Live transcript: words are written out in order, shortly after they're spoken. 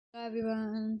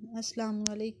everyone, Assalamu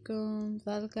alaikum.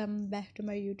 Welcome back to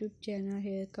my YouTube channel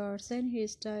Haircuts and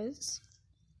Hairstyles.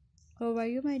 How are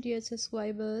you, my dear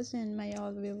subscribers and my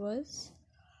all viewers?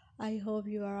 I hope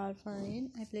you are all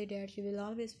fine. I pray that you will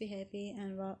always be happy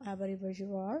and wherever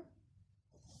you are.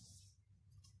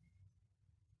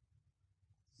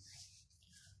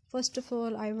 First of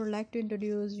all, I would like to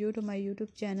introduce you to my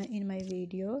YouTube channel in my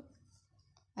video.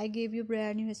 I gave you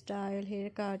brand new style,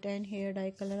 haircut and hair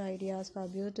dye color ideas for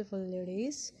beautiful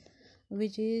ladies,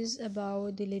 which is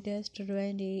about the latest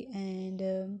trendy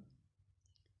and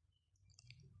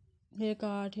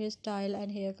haircut, hairstyle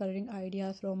and hair coloring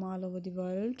ideas from all over the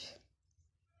world.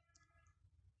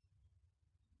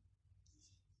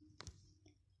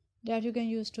 That you can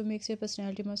use to make your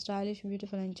personality more stylish,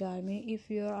 beautiful and charming. If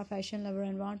you are a fashion lover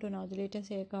and want to know the latest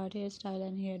haircut, hairstyle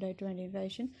and hair dye trend in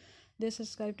fashion, then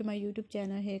subscribe to my YouTube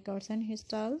channel Haircuts and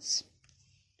Hairstyles.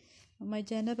 My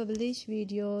channel publish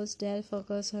videos that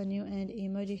focus on new and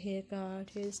emerging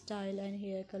haircut, hairstyle and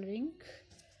hair coloring,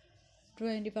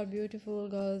 trendy for beautiful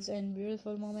girls and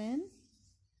beautiful women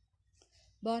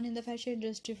born in the fashion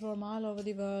industry from all over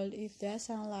the world. If that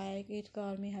sound like it,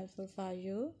 call me helpful for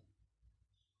you.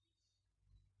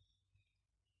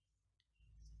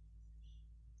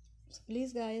 So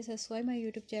please guys, subscribe my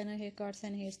YouTube channel Haircuts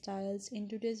and Hairstyles. In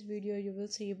today's video you will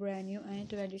see brand new and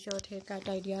trendy short haircut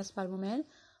ideas for women.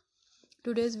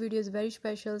 Today's video is very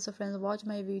special, so friends, watch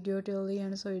my video till the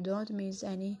end so you don't miss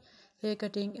any hair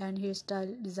cutting and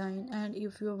hairstyle design. And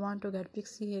if you want to get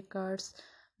pixie haircuts,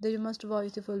 then you must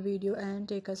watch the full video and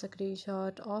take a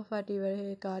screenshot of whatever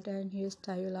haircut and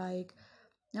hairstyle you like.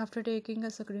 After taking a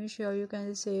screenshot, you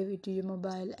can save it to your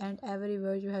mobile, and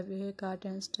everywhere you have your haircut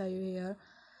and style your hair.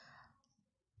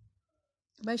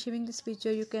 By saving this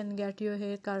picture, you can get your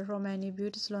haircut from any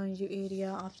beauty salon in your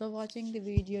area. After watching the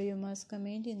video, you must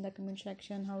comment in the comment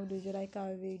section how do you like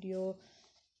our video,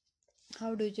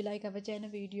 how do you like our channel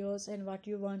videos, and what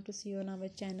you want to see on our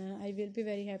channel. I will be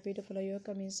very happy to follow your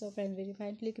comments. So friends, very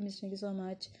kindly comments. Thank you so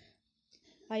much.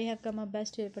 I have come up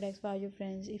best hair products for you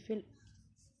friends. You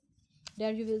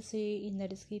will see in the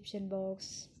description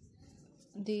box.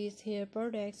 These hair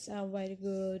products are very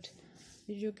good.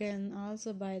 You can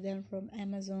also buy them from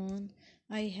Amazon.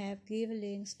 I have given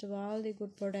links to all the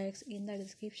good products in the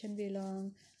description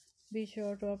below. Be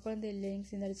sure to open the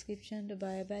links in the description to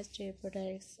buy best hair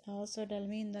products. Also tell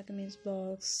me in the comments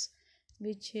box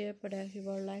which hair product you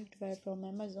would like to buy from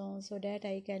Amazon so that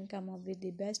I can come up with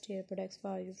the best hair products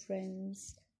for you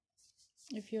friends.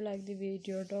 If you like the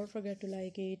video, don't forget to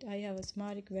like it. I have a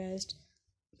small request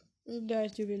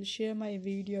that you will share my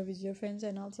video with your friends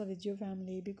and also with your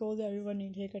family, because everyone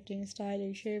needs hair cutting style.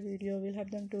 A share video will help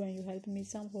them too, and you help me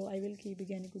somehow. I will keep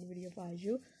again a good video for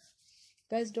you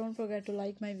guys. Don't forget to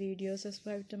like my video,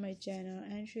 subscribe to my channel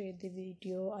and share the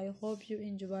video. I hope you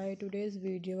enjoy today's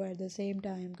video. At the same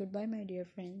time, goodbye my dear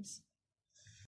friends.